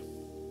up.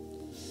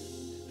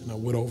 And I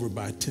went over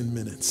by 10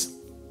 minutes.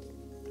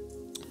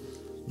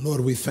 Lord,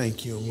 we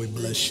thank you and we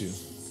bless you.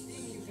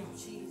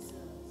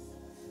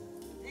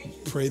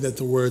 Pray that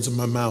the words of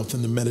my mouth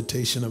and the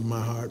meditation of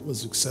my heart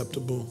was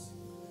acceptable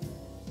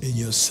in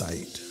your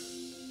sight.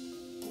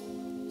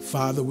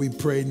 Father, we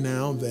pray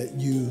now that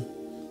you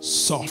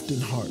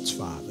soften hearts,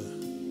 Father,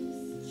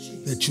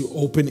 that you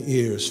open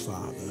ears,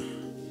 Father.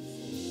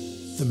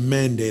 The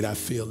mandate, I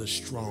feel, is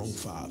strong,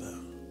 Father.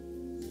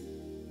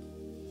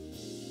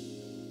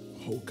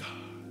 Oh, God.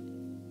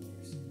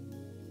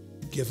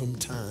 Give them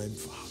time,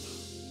 Father.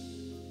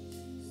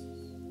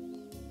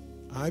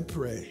 I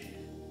pray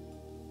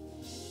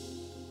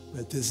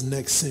that this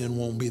next sin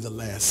won't be the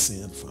last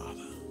sin,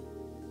 Father.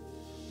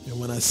 And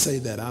when I say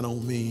that, I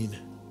don't mean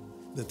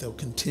that they'll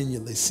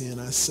continually sin.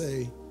 I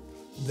say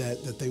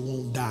that they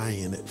won't die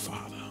in it,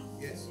 Father.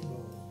 Yes,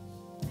 Lord.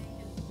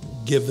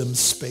 Give them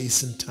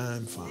space and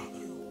time, Father.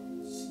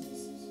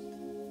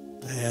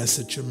 I ask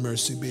that your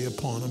mercy be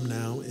upon them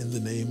now in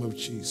the name of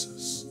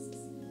Jesus.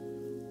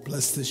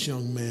 Bless this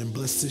young man.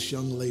 Bless this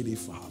young lady,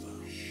 Father.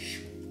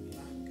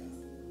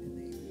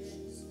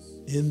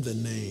 In the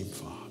name,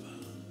 Father.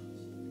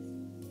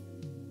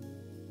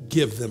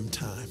 Give them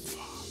time,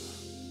 Father.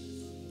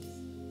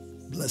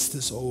 Bless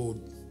this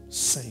old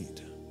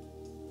saint.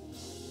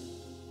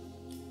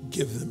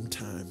 Give them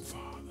time,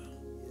 Father.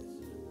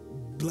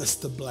 Bless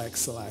the black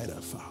slider,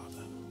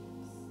 Father.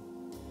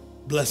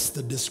 Bless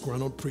the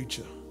disgruntled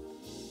preacher.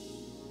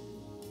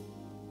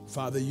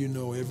 Father, you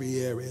know every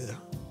area.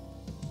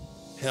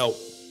 Help.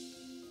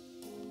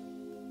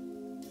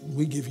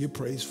 We give you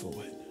praise for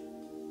it.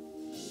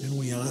 And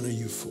we honor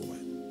you for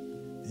it.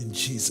 In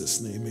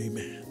Jesus' name,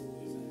 amen.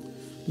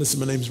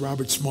 Listen, my name is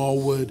Robert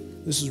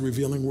Smallwood. This is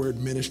Revealing Word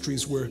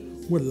Ministries. We're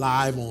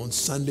live on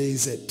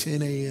Sundays at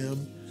 10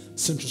 a.m.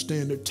 Central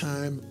Standard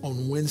Time.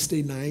 On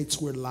Wednesday nights,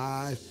 we're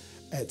live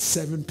at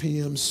 7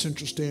 p.m.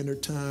 Central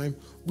Standard Time.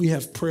 We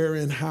have prayer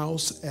in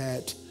house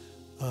at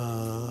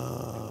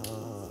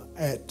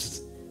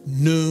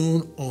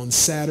noon on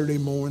Saturday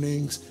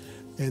mornings.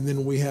 And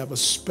then we have a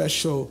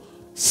special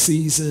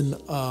season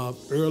of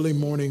early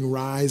morning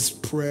rise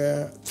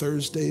prayer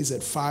Thursdays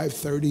at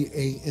 5:30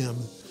 a.m.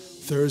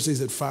 Thursdays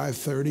at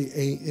 5:30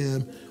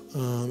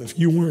 a.m. If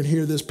you weren't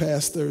here this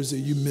past Thursday,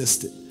 you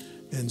missed it.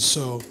 And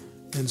so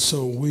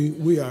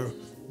we are,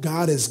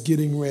 God is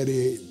getting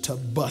ready to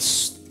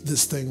bust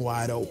this thing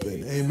wide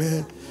open.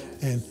 Amen.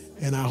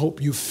 And I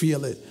hope you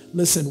feel it.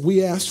 Listen,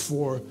 we asked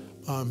for,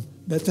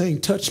 that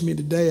thing touched me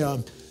today.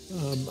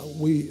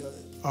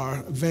 Our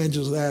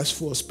evangelist asked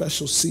for a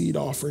special seed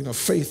offering, a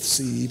faith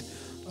seed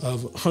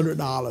of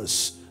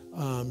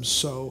 $100.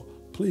 So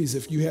please,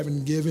 if you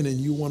haven't given and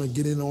you want to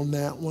get in on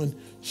that one,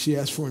 she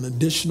asked for an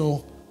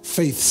additional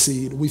faith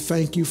seed. We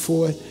thank you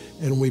for it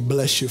and we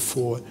bless you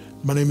for it.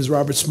 My name is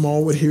Robert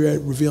Smallwood here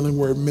at Revealing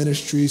Word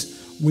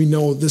Ministries. We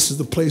know this is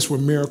the place where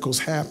miracles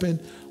happen.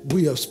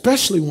 We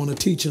especially want to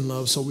teach in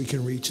love so we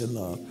can reach in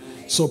love.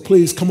 So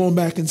please come on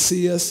back and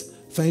see us.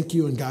 Thank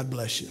you and God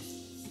bless you.